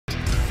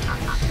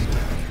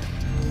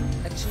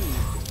achieved.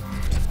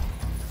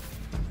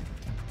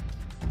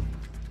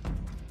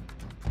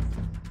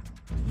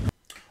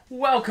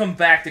 Welcome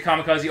back to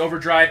Kamikaze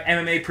Overdrive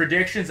MMA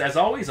Predictions. As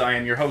always, I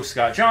am your host,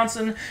 Scott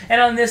Johnson, and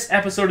on this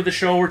episode of the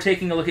show, we're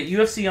taking a look at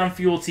UFC on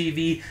Fuel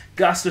TV,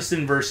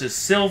 Gustafsson versus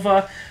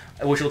Silva,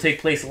 which will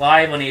take place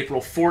live on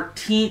April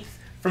 14th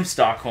from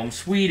Stockholm,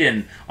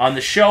 Sweden. On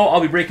the show,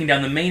 I'll be breaking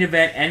down the main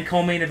event and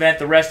co-main event.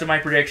 The rest of my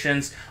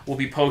predictions will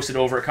be posted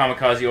over at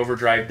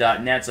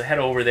kamikazeoverdrive.net, so head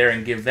over there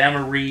and give them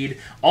a read.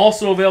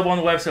 Also available on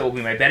the website will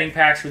be my betting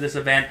packs for this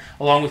event,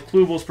 along with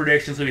Klugel's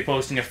predictions. He'll be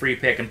posting a free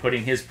pick and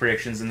putting his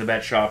predictions in the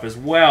bet shop as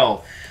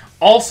well.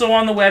 Also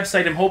on the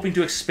website, I'm hoping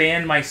to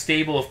expand my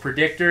stable of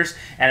predictors,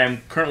 and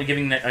I'm currently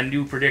giving a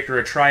new predictor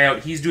a tryout.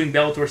 He's doing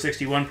Bellator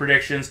 61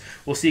 predictions.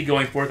 We'll see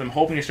going forth. I'm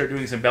hoping to start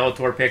doing some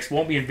Bellator picks.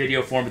 Won't be in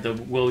video form, but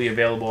they will be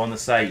available on the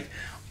site.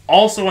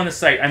 Also on the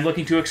site, I'm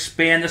looking to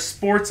expand the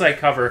sports I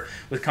cover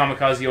with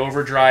Kamikaze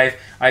Overdrive.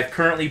 I've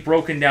currently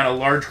broken down a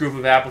large group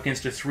of applicants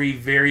to 3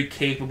 very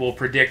capable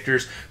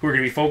predictors who are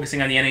going to be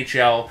focusing on the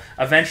NHL,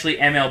 eventually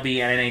MLB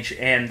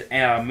and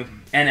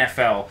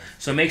NFL.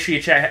 So make sure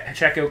you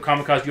check out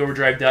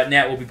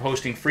kamikazeoverdrive.net. We'll be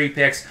posting free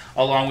picks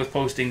along with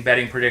posting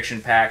betting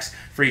prediction packs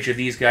for each of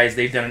these guys.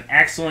 They've done an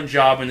excellent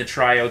job in the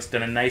tryouts,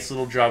 done a nice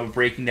little job of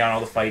breaking down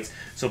all the fights.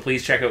 So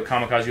please check out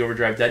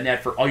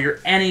kamikazeoverdrive.net for all your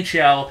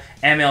NHL,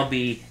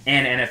 MLB,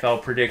 and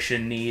NFL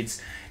prediction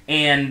needs.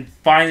 And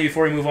finally,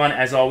 before we move on,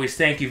 as always,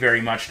 thank you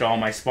very much to all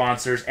my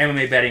sponsors: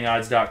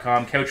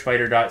 MMABettingOdds.com,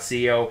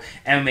 CouchFighter.co,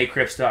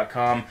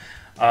 MMACrips.com,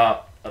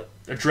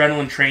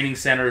 Adrenaline Training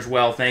Center as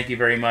well. Thank you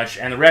very much.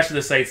 And the rest of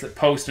the sites that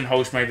post and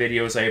host my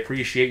videos, I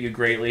appreciate you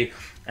greatly.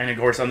 And of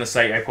course, on the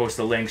site, I post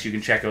the links. You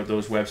can check out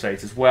those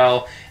websites as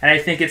well. And I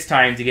think it's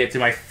time to get to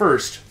my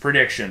first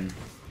prediction.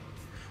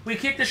 We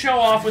kick the show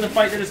off with a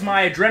fight that is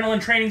my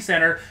Adrenaline Training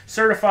Center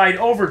Certified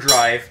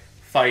Overdrive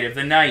Fight of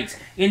the Night.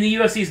 In the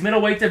UFC's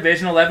middleweight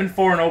division,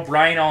 11-4-0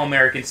 Brian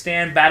All-American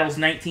Stann battles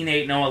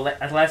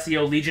 19-8-0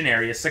 Alessio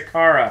Legionarius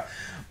Sakara.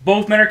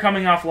 Both men are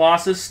coming off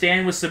losses.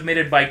 Stann was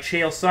submitted by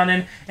Chael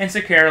Sonnen, and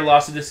Sakara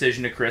lost a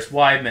decision to Chris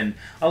Weidman.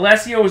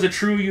 Alessio is a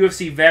true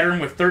UFC veteran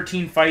with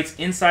 13 fights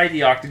inside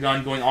the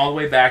octagon going all the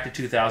way back to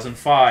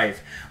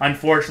 2005.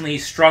 Unfortunately, he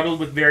struggled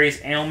with various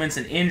ailments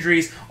and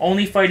injuries,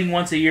 only fighting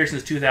once a year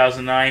since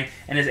 2009,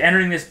 and is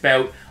entering this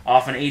bout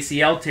off an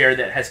ACL tear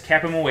that has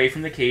kept him away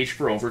from the cage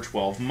for over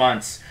 12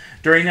 months.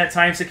 During that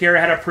time, Sakara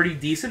had a pretty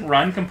decent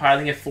run,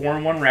 compiling a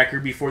 4-1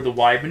 record before the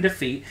Weidman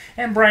defeat,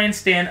 and Brian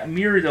Stann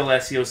mirrored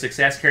Alessio's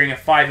success, carrying a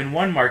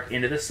 5-1 mark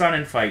into the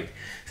Sonnen fight.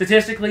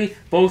 Statistically,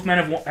 both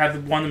men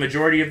have won the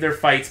majority of their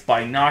fights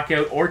by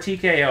knockout or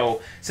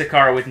TKO,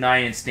 Sakara with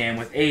 9 and Stann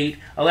with 8.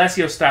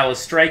 Alessio's style is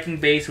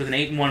striking-based with an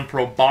 8-1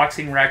 pro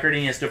boxing record,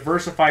 and he has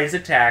diversified his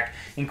attack,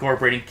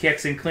 incorporating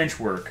kicks and clinch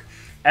work.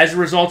 As a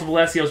result of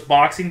Alessio's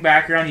boxing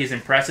background, he has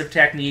impressive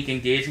technique,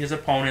 engaging his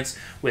opponents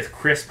with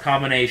crisp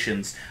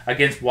combinations.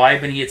 Against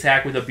Weidman, he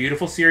attacked with a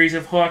beautiful series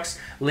of hooks,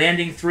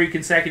 landing 3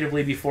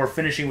 consecutively before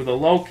finishing with a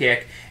low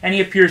kick, and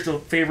he appears to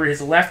favor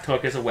his left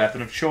hook as a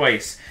weapon of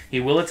choice. He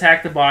will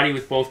attack the body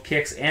with both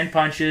kicks and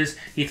punches.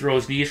 He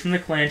throws knees from the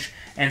clinch,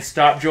 and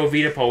stopped Joe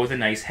Vidapo with a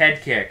nice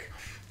head kick.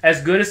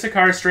 As good as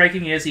Sakara's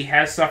striking is, he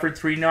has suffered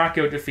 3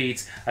 knockout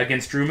defeats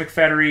against Drew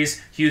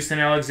McFedries, Houston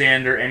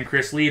Alexander, and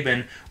Chris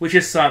Lieben, which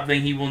is something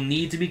he will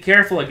need to be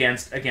careful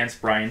against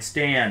Brian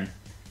Stann.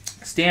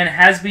 Stann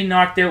has been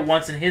knocked out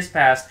once in his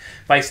past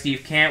by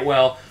Steve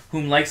Cantwell,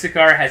 whom, like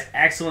Sakara, has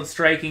excellent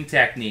striking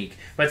technique,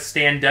 but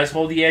Stann does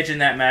hold the edge in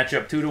that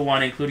matchup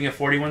 2-1, including a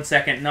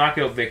 41-second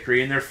knockout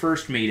victory in their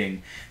first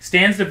meeting.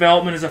 Stann's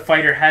development as a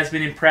fighter has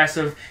been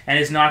impressive, and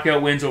his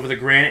knockout wins over the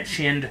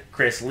granite-chinned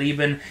Chris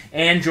Lieben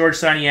and George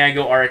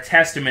Santiago are a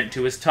testament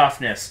to his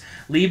toughness.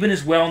 Lieben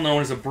is well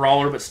known as a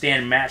brawler, but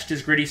Stann matched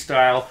his gritty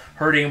style,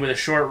 hurting him with a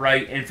short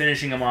right and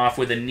finishing him off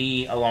with a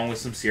knee along with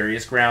some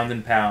serious ground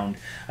and pound.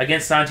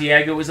 Against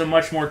Santiago, it was a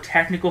much more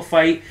technical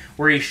fight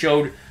where he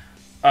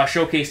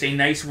showcased a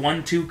nice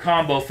 1-2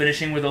 combo,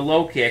 finishing with a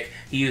low kick.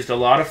 He used a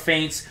lot of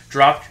feints,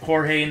 dropped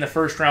Jorge in the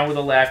first round with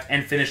a left,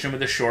 and finished him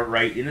with a short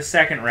right in the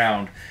second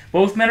round.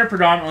 Both men are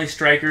predominantly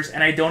strikers,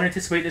 and I don't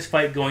anticipate this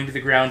fight going to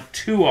the ground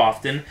too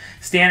often.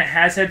 Stann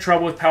has had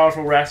trouble with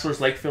powerful wrestlers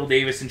like Phil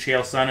Davis and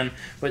Chael Sonnen,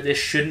 but this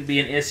shouldn't be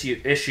an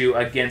issue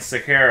against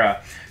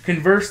Sakara.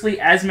 Conversely,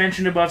 as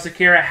mentioned above,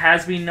 Sakara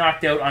has been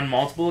knocked out on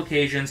multiple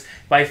occasions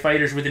by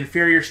fighters with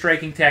inferior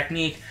striking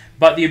technique,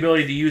 but the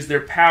ability to use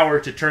their power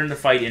to turn the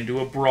fight into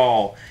a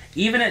brawl.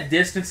 Even at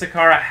distance,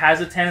 Sakara has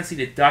a tendency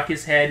to duck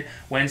his head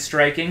when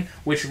striking,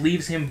 which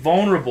leaves him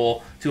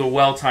vulnerable to a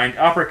well-timed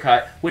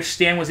uppercut, which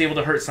Stann was able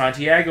to hurt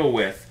Santiago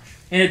with.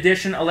 In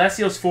addition,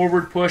 Alessio's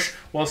forward push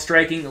while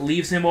striking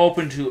leaves him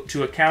open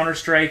to a counter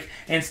strike,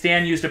 and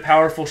Stann used a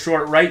powerful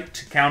short right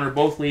to counter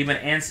both Lieben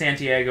and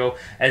Santiago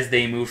as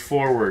they moved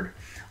forward.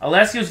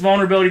 Alessio's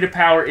vulnerability to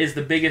power is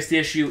the biggest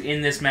issue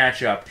in this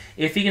matchup.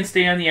 If he can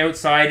stay on the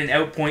outside and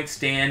outpoint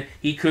Stann,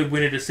 he could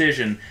win a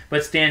decision,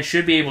 but Stann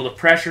should be able to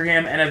pressure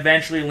him and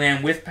eventually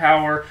land with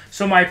power,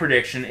 so my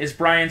prediction is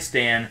Brian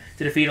Stann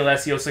to defeat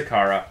Alessio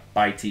Sakara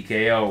by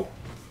TKO.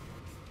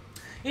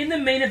 In the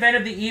main event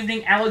of the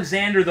evening,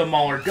 Alexander the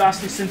Mauler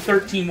Gustafsson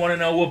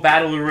 13-1-0 will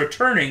battle a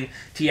returning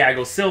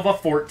Thiago Silva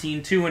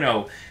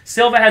 14-2-0.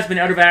 Silva has been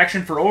out of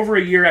action for over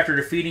a year after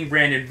defeating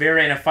Brandon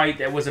Vera in a fight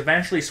that was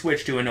eventually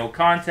switched to a no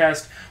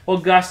contest, while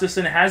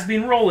Gustafsson has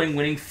been rolling,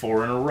 winning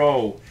 4 in a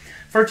row.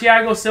 For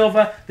Thiago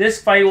Silva,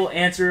 this fight will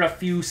answer a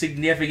few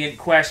significant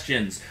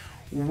questions.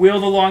 Will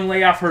the long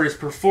layoff hurt his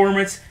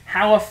performance?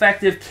 How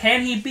effective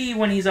can he be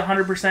when he's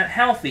 100%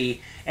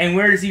 healthy? And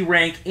where does he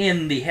rank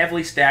in the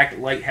heavily stacked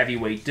light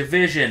heavyweight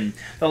division?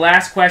 The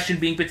last question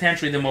being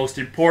potentially the most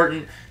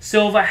important.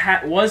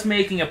 Silva was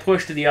making a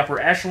push to the upper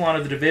echelon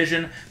of the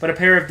division, but a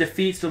pair of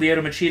defeats to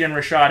Lyoto Machida and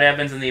Rashad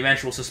Evans and the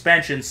eventual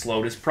suspension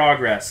slowed his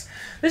progress.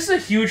 This is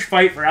a huge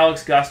fight for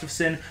Alex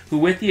Gustafsson, who,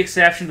 with the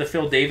exception of the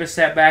Phil Davis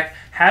setback,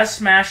 has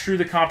smashed through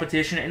the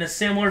competition in a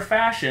similar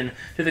fashion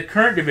to the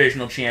current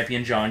divisional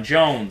champion John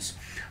Jones.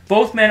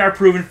 Both men are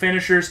proven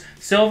finishers.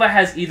 Silva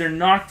has either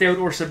knocked out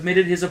or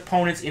submitted his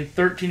opponents in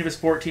 13 of his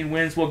 14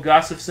 wins, while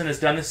Gustafsson has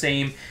done the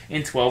same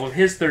in 12 of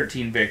his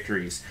 13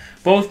 victories.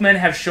 Both men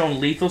have shown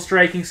lethal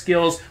striking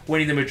skills,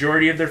 winning the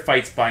majority of their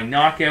fights by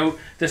knockout,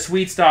 the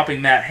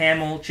Swede-stopping Matt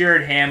Hamill,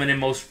 Jared Hammond, and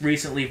most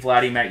recently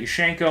Vladimir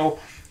Matyushenko,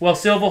 while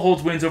Silva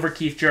holds wins over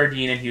Keith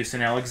Jardine and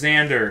Houston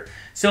Alexander.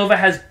 Silva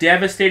has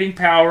devastating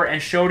power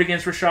and showed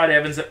against Rashad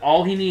Evans that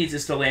all he needs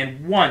is to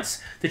land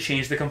once to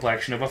change the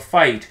complexion of a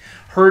fight,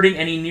 hurting,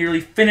 and he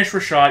nearly finished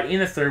Rashad in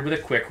the third with a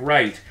quick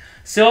right.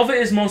 Silva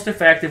is most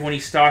effective when he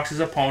stalks his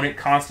opponent,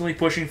 constantly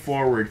pushing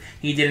forward.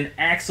 He did an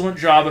excellent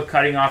job of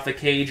cutting off the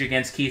cage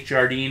against Keith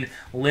Jardine,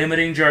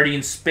 limiting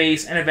Jardine's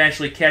space, and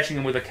eventually catching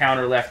him with a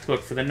counter left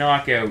hook for the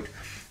knockout.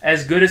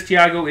 As good as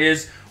Thiago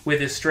is with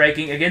his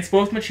striking, against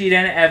both Machida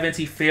and Evans,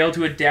 he failed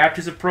to adapt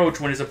his approach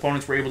when his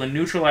opponents were able to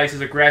neutralize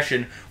his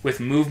aggression with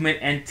movement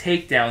and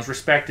takedowns,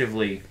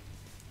 respectively.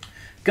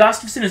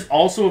 Gustafsson is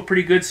also a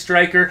pretty good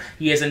striker.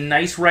 He has a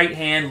nice right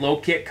hand, low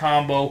kick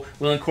combo,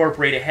 will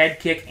incorporate a head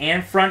kick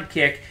and front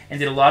kick, and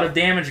did a lot of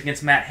damage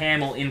against Matt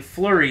Hamill in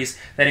flurries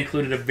that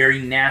included a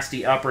very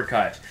nasty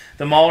uppercut.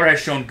 The Mauler has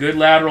shown good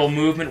lateral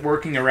movement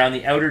working around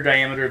the outer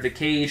diameter of the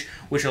cage,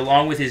 which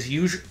along with his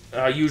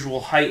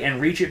usual height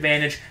and reach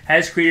advantage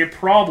has created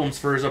problems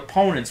for his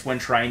opponents when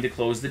trying to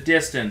close the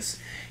distance.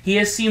 He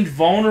has seemed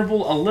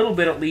vulnerable, a little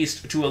bit at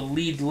least, to a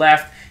lead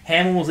left.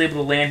 Hamill was able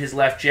to land his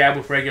left jab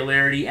with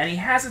regularity, and he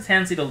has a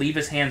tendency to leave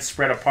his hands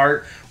spread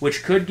apart,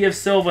 which could give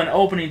Silva an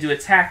opening to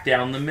attack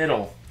down the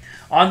middle.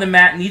 On the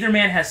mat, neither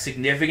man has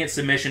significant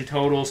submission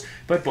totals,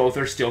 but both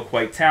are still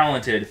quite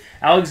talented.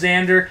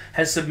 Alexander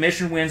has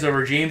submission wins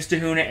over James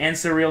Tahuna and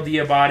Cyril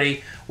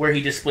Diabate, where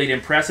he displayed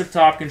impressive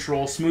top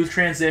control, smooth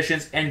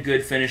transitions, and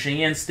good finishing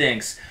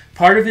instincts.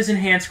 Part of his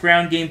enhanced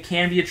ground game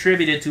can be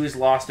attributed to his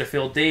loss to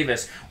Phil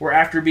Davis, where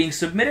after being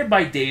submitted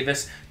by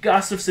Davis,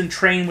 Gustafsson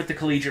trained with the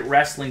collegiate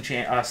wrestling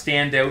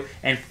standout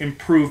and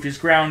improved his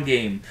ground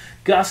game.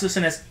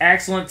 Gustafsson has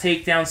excellent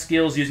takedown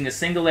skills using a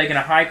single leg and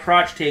a high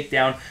crotch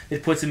takedown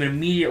that puts him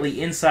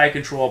immediately inside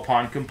control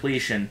upon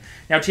completion.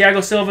 Now,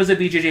 Thiago Silva is a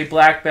BJJ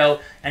black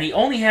belt, and he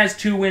only has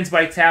 2 wins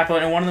by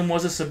tap-out, and one of them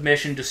was a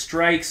submission to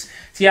strikes.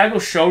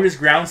 Thiago showed his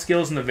ground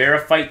skills in the Vera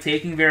fight,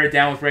 taking Vera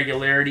down with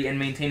regularity and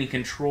maintaining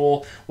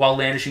control while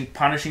landing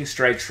punishing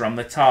strikes from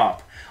the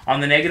top.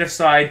 On the negative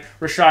side,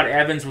 Rashad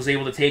Evans was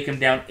able to take him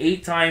down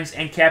 8 times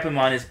and kept him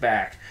on his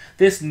back.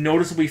 This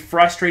noticeably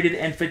frustrated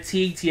and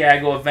fatigued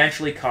Thiago,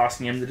 eventually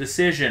costing him the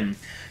decision.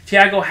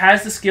 Thiago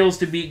has the skills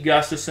to beat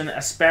Gustafsson,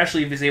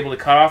 especially if he's able to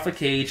cut off the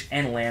cage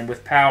and land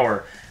with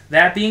power.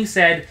 That being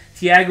said,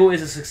 Thiago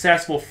is a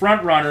successful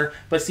front runner,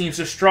 but seems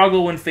to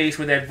struggle when faced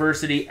with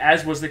adversity,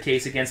 as was the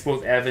case against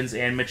both Evans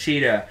and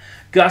Machida.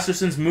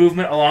 Gustafsson's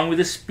movement, along with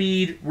his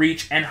speed,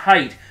 reach, and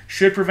height,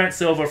 should prevent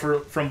Silva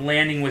from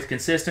landing with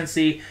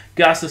consistency.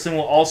 Gustafsson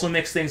will also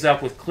mix things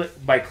up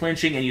by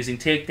clinching and using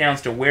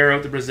takedowns to wear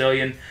out the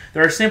Brazilian.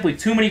 There are simply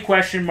too many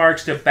question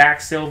marks to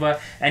back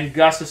Silva, and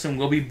Gustafsson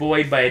will be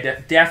buoyed by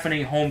a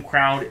deafening home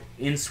crowd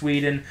in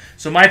Sweden.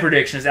 So my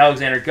prediction is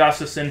Alexander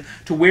Gustafsson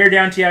to wear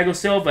down Thiago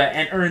Silva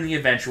and earn the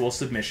eventual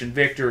submission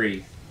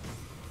victory.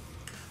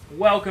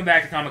 Welcome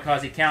back to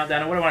Kamikaze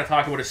Countdown, and what I want to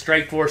talk about is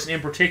Strikeforce, and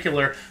in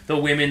particular, the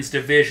women's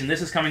division.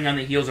 This is coming on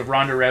the heels of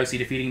Ronda Rousey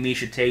defeating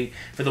Miesha Tate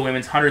for the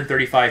women's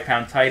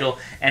 135-pound title,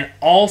 and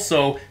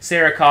also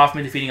Sarah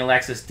Kaufman defeating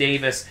Alexis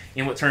Davis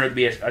in what turned out to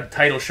be a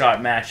title shot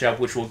matchup,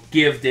 which will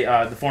give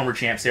the former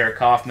champ Sarah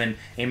Kaufman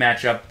a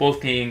matchup.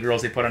 Both Canadian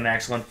girls, they put on an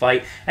excellent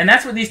fight, and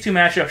that's what these two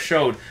matchups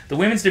showed. The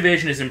women's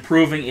division is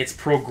improving, it's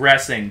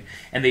progressing,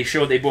 and they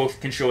showed they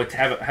both can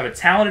have a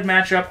talented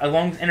matchup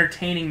along with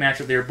entertaining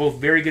matchup. They are both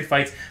very good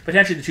fights,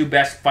 potentially the 2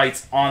 best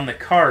fights on the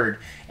card.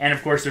 And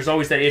of course, there's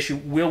always that issue,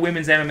 will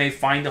women's MMA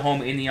find a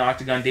home in the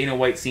octagon? Dana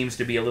White seems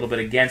to be a little bit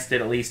against it,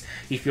 at least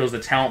he feels the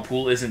talent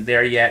pool isn't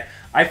there yet.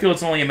 I feel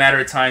it's only a matter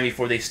of time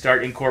before they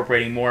start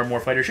incorporating more and more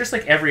fighters, just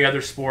like every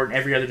other sport and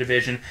every other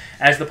division.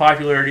 As the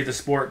popularity of the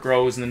sport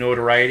grows and the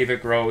notoriety of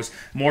it grows,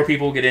 more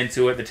people will get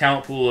into it, the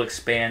talent pool will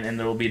expand, and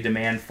there will be a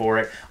demand for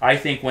it. I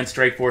think when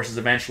Strikeforce is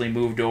eventually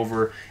moved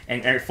over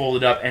and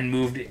folded up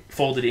and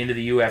folded into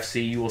the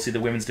UFC, you will see the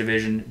women's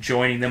division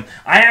joining them.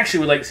 I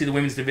actually would like to see the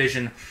women's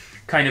division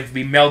kind of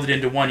be melded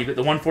into one. You've got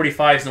the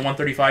 145s and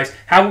the 135s.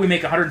 How about we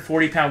make a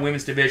 140-pound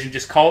women's division?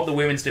 Just call it the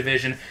women's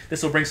division.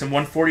 This will bring some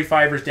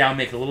 145ers down,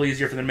 make it a little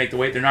easier for them to make the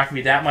weight. They're not going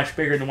to be that much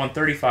bigger than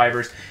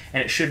 135ers,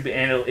 and it should be,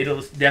 and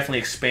it'll definitely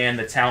expand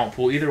the talent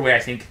pool. Either way, I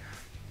think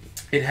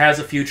it has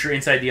a future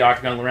inside the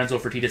octagon. Lorenzo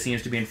Fertitta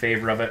seems to be in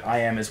favor of it. I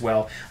am as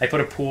well. I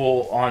put a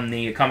poll on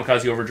the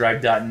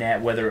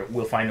KamikazeOverdrive.net whether it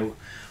will find a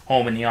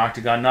home in the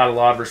octagon. Not a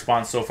lot of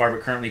response so far,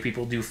 but currently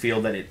people do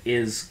feel that it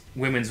is.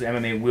 Women's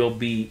MMA will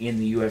be in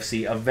the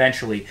UFC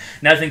eventually.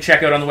 Another thing,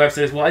 check out on the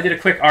website as well. I did a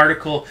quick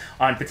article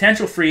on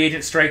potential free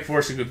agent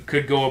Strikeforce who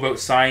could go about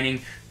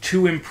signing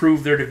to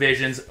improve their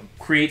divisions,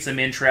 create some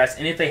interest,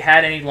 and if they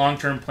had any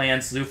long-term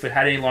plans, Zuffa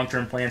had any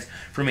long-term plans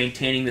for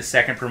maintaining the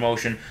second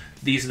promotion,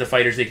 these are the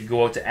fighters they could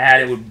go out to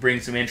add. It would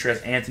bring some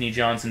interest. Anthony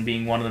Johnson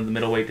being one of them, the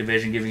middleweight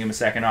division, giving him a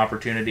second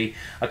opportunity.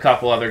 A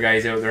couple other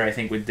guys out there I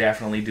think would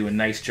definitely do a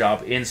nice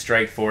job in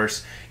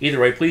Strikeforce. Either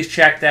way, please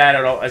check that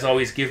out. As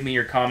always, give me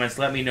your comments.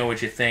 Let me know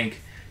what you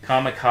think.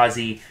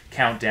 Kamikaze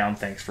Countdown.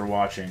 Thanks for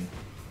watching.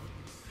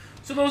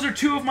 So those are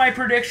two of my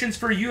predictions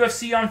for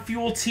UFC on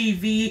Fuel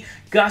TV,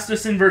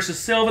 Gustafsson versus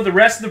Silva. The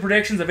rest of the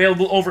predictions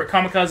available over at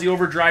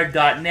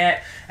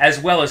KamikazeOverdrive.net, as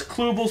well as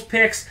Klugel's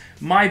picks,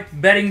 my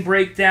betting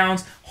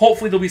breakdowns.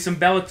 Hopefully there'll be some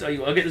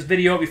Bellator. I'll get this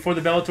video out before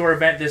the Bellator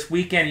event this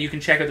weekend, and you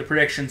can check out the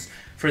predictions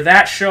for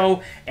that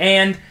show.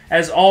 And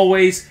as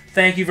always,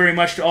 thank you very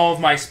much to all of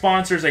my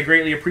sponsors. I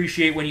greatly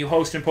appreciate when you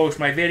host and post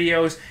my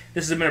videos.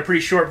 This has been a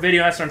pretty short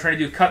video. That's what I'm trying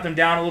to do, cut them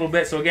down a little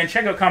bit. So again,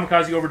 check out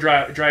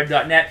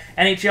KamikazeOverdrive.net,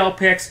 NHL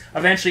picks,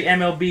 eventually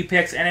MLB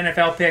picks, and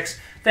NFL picks.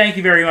 Thank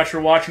you very much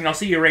for watching. I'll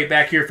see you right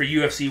back here for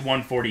UFC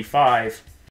 145.